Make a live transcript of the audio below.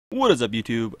What is up,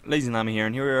 YouTube? LazeeLlama here,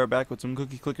 and here we are back with some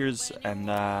cookie clickers.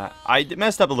 And I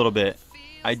messed up a little bit.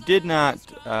 I did not.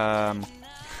 I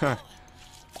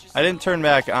didn't turn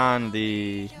back on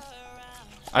the.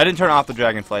 I didn't turn off the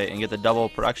dragonflight and get the double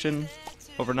production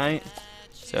overnight.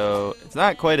 So it's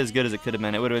not quite as good as it could have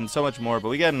been. It would have been so much more. But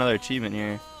we got another achievement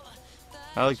here.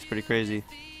 That looks pretty crazy.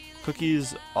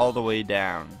 Cookies all the way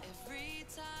down.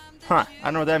 Huh? I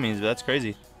don't know what that means, but that's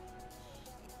crazy.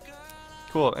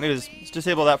 Cool. Anyways, let's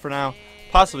disable that for now.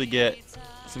 Possibly get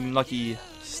some lucky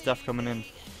stuff coming in.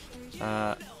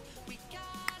 I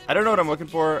don't know what I'm looking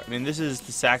for. I mean, this is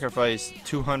to sacrifice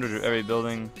 200 of every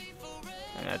building,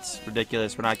 and that's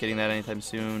ridiculous. We're not getting that anytime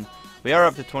soon. We are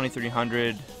up to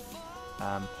 2,300.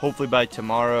 Hopefully by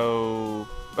tomorrow,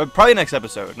 probably next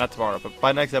episode, not tomorrow, but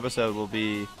by next episode we'll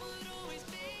be,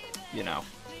 you know,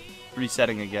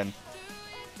 resetting again.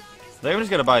 I think I'm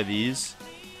just gonna buy these.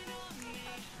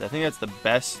 I think that's the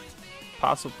best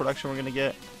possible production we're gonna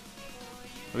get.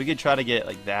 We could try to get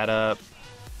like that up.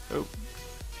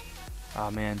 Oh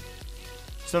man,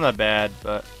 still not bad,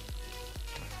 but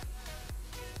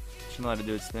shouldn't let it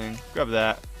do its thing. Grab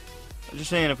that. I'm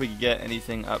just saying if we could get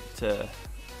anything up to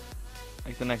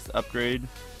like the next upgrade.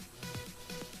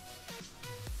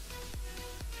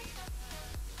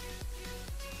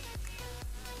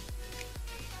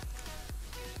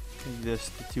 Take this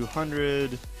to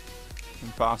 200.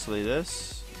 And possibly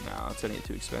this. No, it's gonna get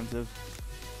too expensive.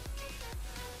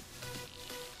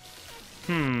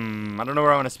 I don't know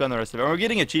where I want to spend the rest of it. We're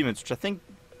getting achievements, which I think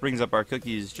brings up our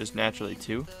cookies just naturally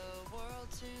too.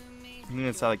 I think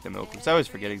that's how like the milk works. I always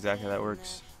forget exactly how that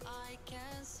works.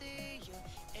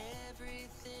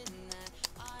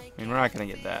 I mean, we're not gonna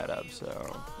get that up,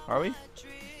 so are we?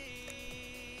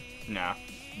 Nah.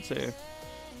 So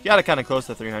got it kind of close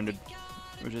to 300,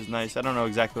 which is nice. I don't know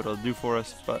exactly what it'll do for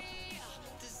us, but.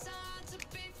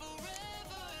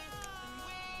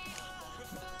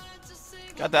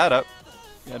 Got that up.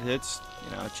 Got hits.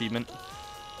 You know, achievement.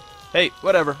 Hey,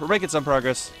 whatever. We're making some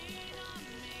progress.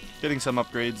 Getting some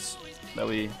upgrades that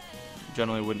we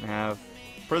generally wouldn't have.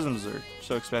 Prisms are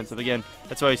so expensive. Again,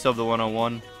 that's why we still have the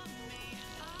 101.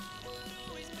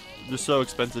 They're so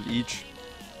expensive each.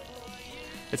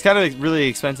 It's kind of really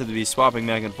expensive to be swapping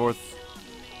back and forth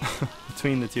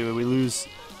between the two. We lose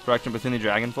production between the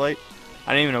dragonflight.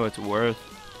 I don't even know what it's worth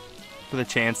for the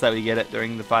chance that we get it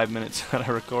during the 5 minutes that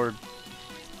I record.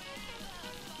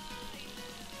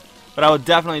 But I would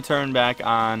definitely turn back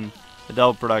on the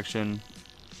double production,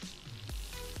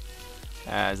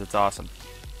 as it's awesome.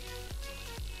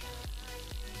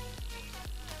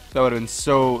 That would have been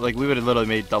so, like, we would have literally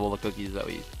made double the cookies that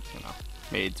we,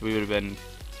 made. So we would have been,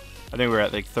 I think we were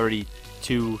at like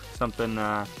 32 something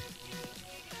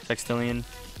sextillion.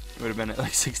 We would have been at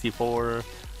like 64,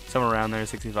 somewhere around there,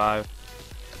 65.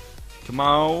 Come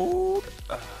on.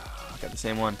 I got the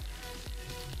same one.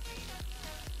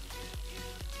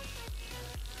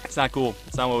 It's not cool.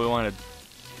 It's not what we wanted.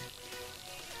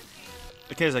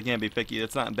 In case I can't be picky,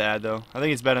 it's not bad though. I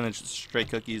think it's better than just straight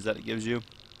cookies that it gives you.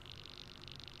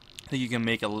 I think you can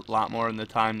make a lot more in the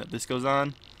time that this goes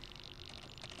on.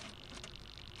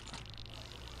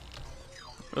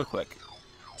 Real quick.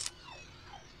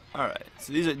 Alright,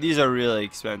 so these are really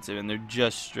expensive and they're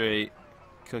just straight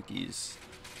cookies.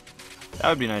 That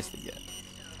would be nice to get.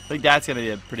 I think that's gonna be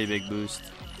a pretty big boost.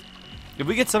 If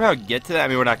we could somehow get to that, I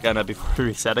mean, we're not gonna before we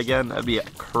reset again. That'd be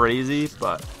crazy,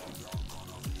 but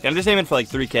yeah, I'm just aiming for like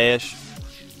 3K-ish,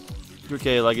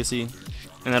 3K legacy,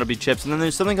 and that'll be chips. And then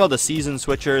there's something called the season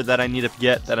switcher that I need to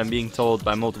get that I'm being told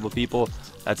by multiple people.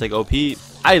 That's like OP.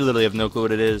 I literally have no clue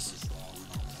what it is,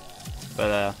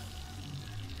 but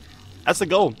that's the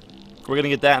goal. We're gonna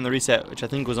get that in the reset, which I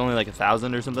think was only like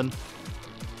 1,000 or something.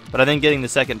 But I think getting the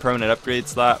second permanent upgrade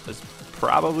slot is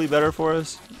probably better for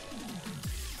us.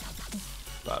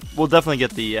 But we'll definitely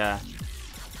get the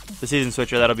season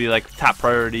switcher. That'll be like top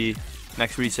priority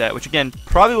next reset, which again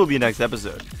probably will be next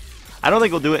episode. I don't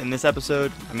think we'll do it in this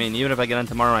episode. I mean, even if I get on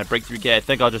tomorrow and I break 3K, I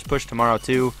think I'll just push tomorrow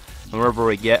too, and wherever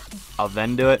we get, I'll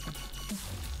then do it.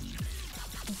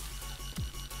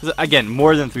 Again,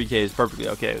 more than 3K is perfectly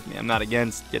okay with me. I'm not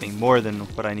against getting more than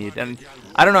what I need. And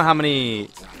I don't know how many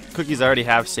cookies I already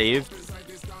have saved.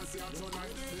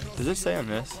 Does it say on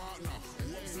this?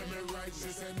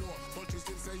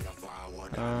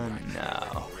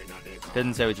 No.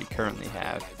 Doesn't say what you currently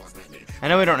have. I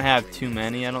know we don't have too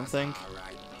many, I don't think. I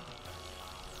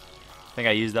think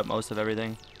I used up most of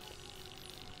everything.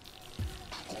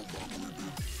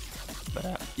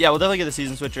 But yeah, we'll definitely get the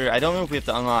season switcher. I don't know if we have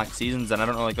to unlock seasons, and I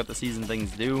don't know like what the season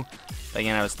things do. But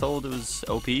again, I was told it was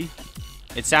OP.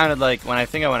 It sounded like when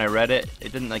I read it,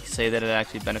 it didn't like say that it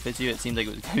actually benefits you. It seemed like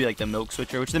it was gonna be like the milk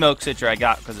switcher, which the milk switcher I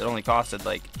got because it only costed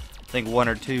like I think 1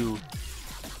 or 2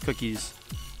 cookies.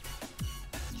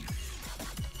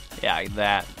 Yeah, like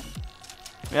that.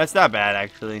 Yeah, that's not bad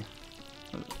actually.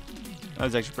 That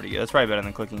was actually pretty good. That's probably better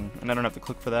than clicking, and I don't have to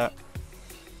click for that.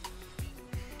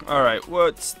 All right,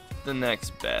 what's the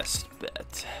next best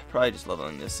bet? Probably just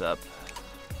leveling this up.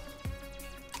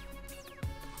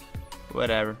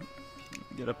 Whatever.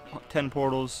 Get up 10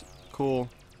 portals. Cool.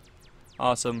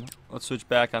 Awesome. Let's switch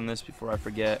back on this before I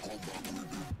forget.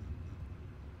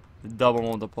 The double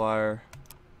multiplier.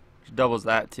 Which doubles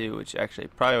that too, which actually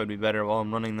probably would be better while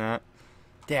I'm running that.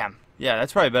 Damn. Yeah,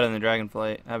 that's probably better than the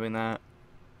Dragonflight, having that.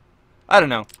 I don't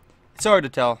know. It's so hard to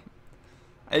tell.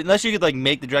 Unless you could like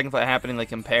make the Dragonflight happen and like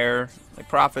compare like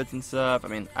profits and stuff. I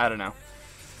mean, I don't know.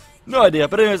 No idea.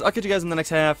 But anyways, I'll catch you guys in the next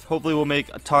half. Hopefully we'll make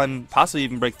a ton, possibly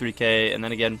even break 3K, and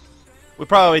then again, we'll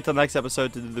probably wait till the next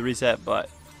episode to do the reset, but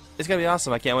it's gonna be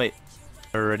awesome. I can't wait.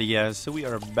 Alrighty guys, so we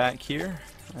are back here.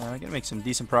 Gonna make some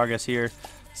decent progress here.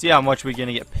 See how much we're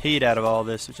gonna get paid out of all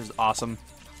this, which is awesome.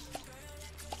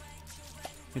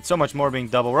 It's so much more being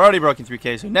double. We're already broken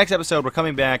 3K, so next episode we're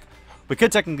coming back. We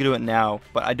could technically do it now,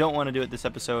 but I don't want to do it this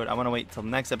episode. I want to wait till the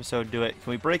next episode to do it.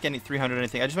 Can we break any 300 or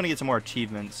anything? I just want to get some more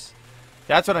achievements.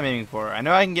 That's what I'm aiming for. I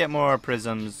know I can get more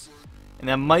prisms, and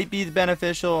that might be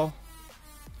beneficial,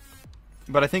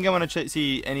 but I think I want to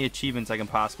see any achievements I can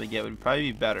possibly get would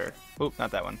probably be better. Oh,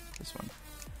 not that one. This one.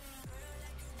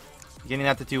 Getting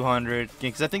that to 200,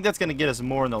 because I think that's going to get us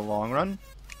more in the long run.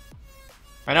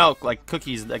 I know, like,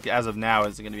 cookies, like, as of now,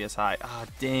 isn't going to be as high. Ah,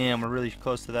 oh, damn, we're really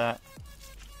close to that.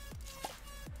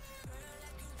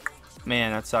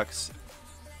 Man, that sucks.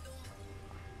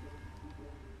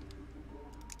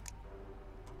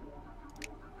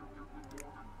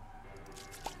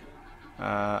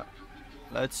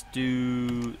 Let's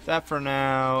do that for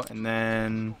now, and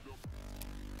then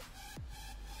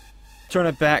turn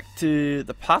it back to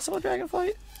the possible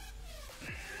Dragonflight.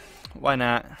 Why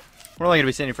not? We're only going to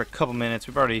be sitting here for a couple minutes.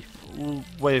 We've already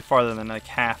way farther than like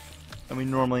half than we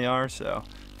normally are, so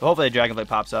hopefully a Dragonflight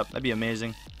pops up. That'd be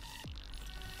amazing.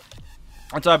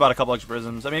 That's why I bought a couple extra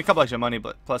prisms. I mean, a couple extra money,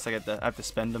 but plus I have to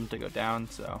spend them to go down,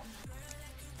 so.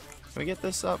 Can we get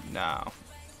this up? No.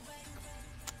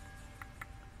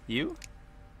 You?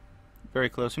 Very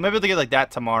close. We might be able to get like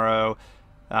that tomorrow.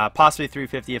 Possibly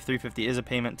 350 if 350 is a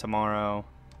payment tomorrow.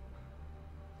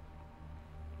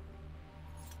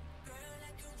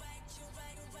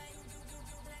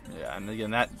 Yeah, and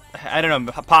again, that, I don't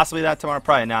know, possibly that tomorrow,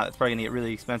 probably not. It's probably gonna get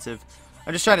really expensive.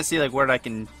 I'm just trying to see like what I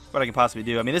can possibly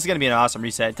do. I mean, this is gonna be an awesome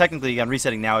reset. Technically, again,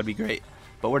 resetting now would be great,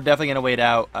 but we're definitely gonna wait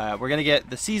out. We're gonna get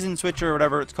the season switcher or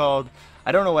whatever it's called.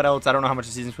 I don't know what else. I don't know how much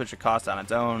the season switcher costs on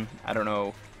its own. I don't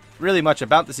know really much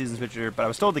about the season switcher, but I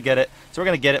was told to get it, so we're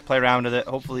gonna get it, play around with it.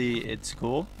 Hopefully, it's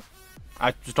cool.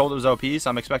 I just told it was OP, so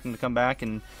I'm expecting to come back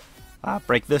and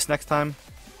break this next time.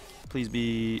 Please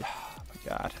be. Oh my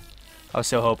God. I was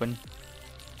so hoping.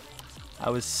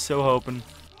 I was so hoping.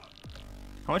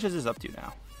 How much is this up to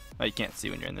now? Oh, you can't see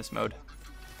when you're in this mode.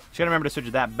 Just gotta remember to switch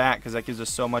that back because that gives us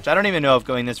so much. I don't even know if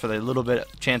going this for the little bit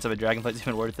chance of a Dragonflight is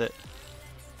even worth it.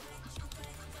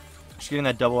 Just getting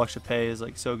that double extra pay is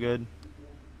like so good.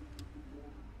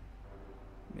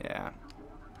 Yeah.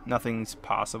 Nothing's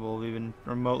possible even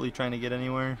remotely trying to get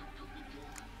anywhere.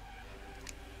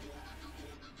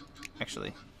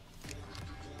 Actually,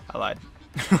 I lied.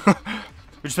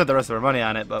 We just spent the rest of our money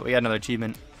on it, but we got another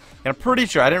achievement. And I'm pretty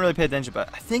sure, I didn't really pay attention, but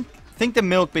I think the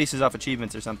milk bases off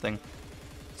achievements or something.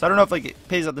 So I don't know if like it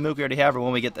pays out the milk we already have or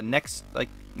when we get the next like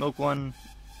milk one.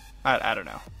 I don't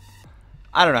know.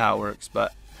 I don't know how it works,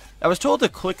 but I was told to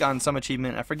click on some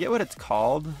achievement. I forget what it's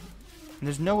called. And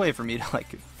there's no way for me to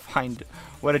like find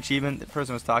what achievement the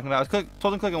person was talking about. I was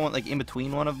told to click on one like in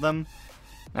between one of them.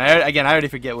 And I already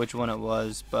forget which one it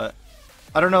was, but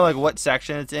I don't know like what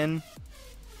section it's in,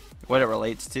 what it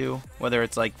relates to. Whether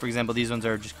it's like, for example, these ones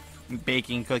are just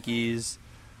baking cookies.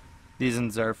 These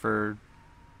ones are for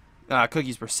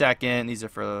cookies per second. These are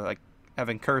for like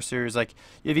having cursors. Like,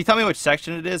 if you tell me which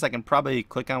section it is, I can probably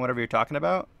click on whatever you're talking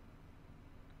about.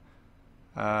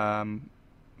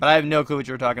 But I have no clue what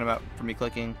you were talking about for me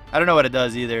clicking. I don't know what it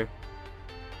does either.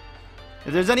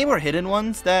 If there's any more hidden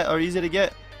ones that are easy to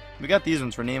get, we got these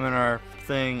ones for naming our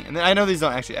thing. And then I know these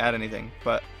don't actually add anything,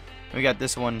 but we got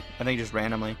this one, I think, just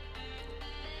randomly.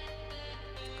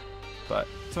 But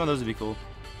some of those would be cool.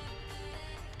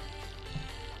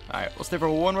 Alright, we'll stay for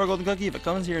one more golden cookie. If it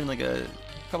comes here in like a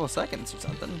couple of seconds or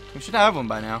something, we should have one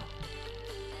by now.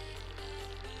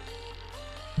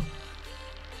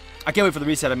 I can't wait for the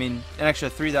reset. I mean, an extra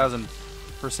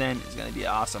 3,000% is going to be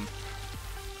awesome.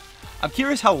 I'm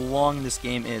curious how long this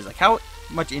game is. Like, how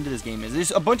much into this game is.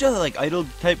 There's a bunch of like idle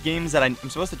type games that I'm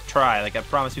supposed to try. Like, I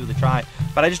promised people to try,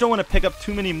 but I just don't want to pick up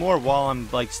too many more while I'm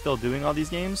like still doing all these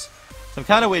games. So I'm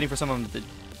kind of waiting for someone to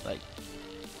like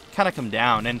kind of come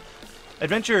down. And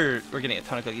Adventure, we're getting a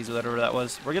ton of cookies, whatever that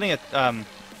was. We're getting a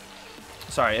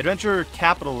sorry, Adventure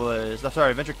Capitalist.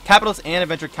 Adventure Capitalist and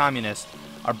Adventure Communist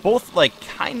are both like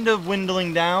kind of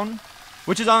dwindling down,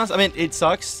 which is honest. I mean, it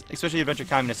sucks, especially Adventure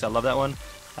Communist. I love that one.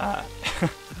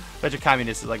 Adventure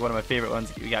Communist is like one of my favorite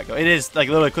ones we got going. It is like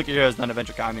literally Click Your Heroes and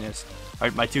Adventure Communist are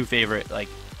my two favorite like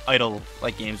idle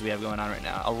like games we have going on right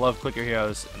now. I love Click Your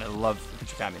Heroes and I love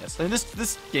Adventure Communist. And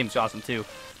this game's awesome too.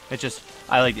 It's just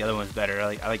I like the other ones better.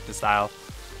 I like the style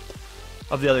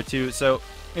of the other two. So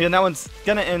and that one's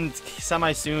gonna end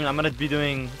semi soon. I'm gonna be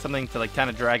doing something to like kind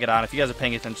of drag it on. If you guys are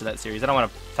paying attention to that series, I don't want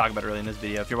to talk about it really in this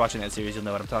video. If you're watching that series, you'll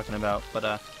know what I'm talking about. But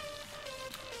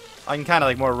I can kind of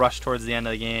like more rush towards the end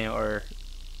of the game or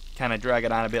kind of drag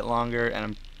it on a bit longer, and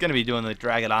I'm gonna be doing the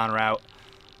drag it on route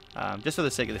just for the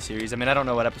sake of the series. I mean, I don't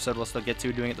know what episode we'll still get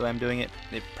to doing it the way I'm doing it.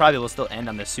 It probably will still end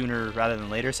on the sooner rather than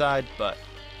later side, but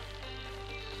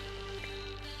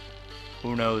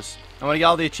who knows. I want to get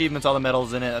all the achievements, all the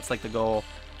medals in it. That's like the goal.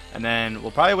 And then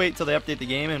we'll probably wait till they update the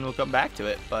game and we'll come back to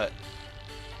it. But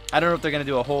I don't know if they're going to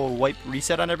do a whole wipe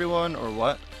reset on everyone or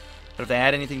what. But if they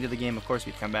add anything to the game, of course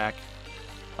we'd come back.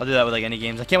 I'll do that with like any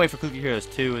games. I can't wait for Click Your Heroes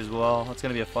 2 as well. That's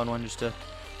going to be a fun one just to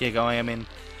get going. I mean,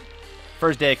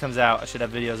 first day it comes out, I should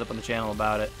have videos up on the channel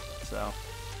about it. So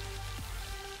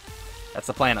that's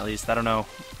the plan at least. I don't know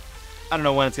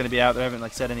when it's going to be out. They haven't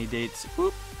like set any dates.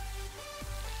 Whoop.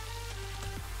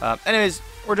 Anyways,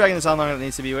 we're dragging this on longer than it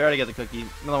needs to be. We already got the cookie.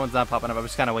 Another one's not popping up. I'm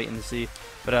just kind of waiting to see.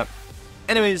 But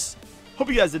anyways, hope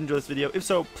you guys did enjoy this video. If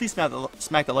so, please smack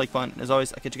the like button. As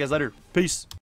always, I'll catch you guys later. Peace.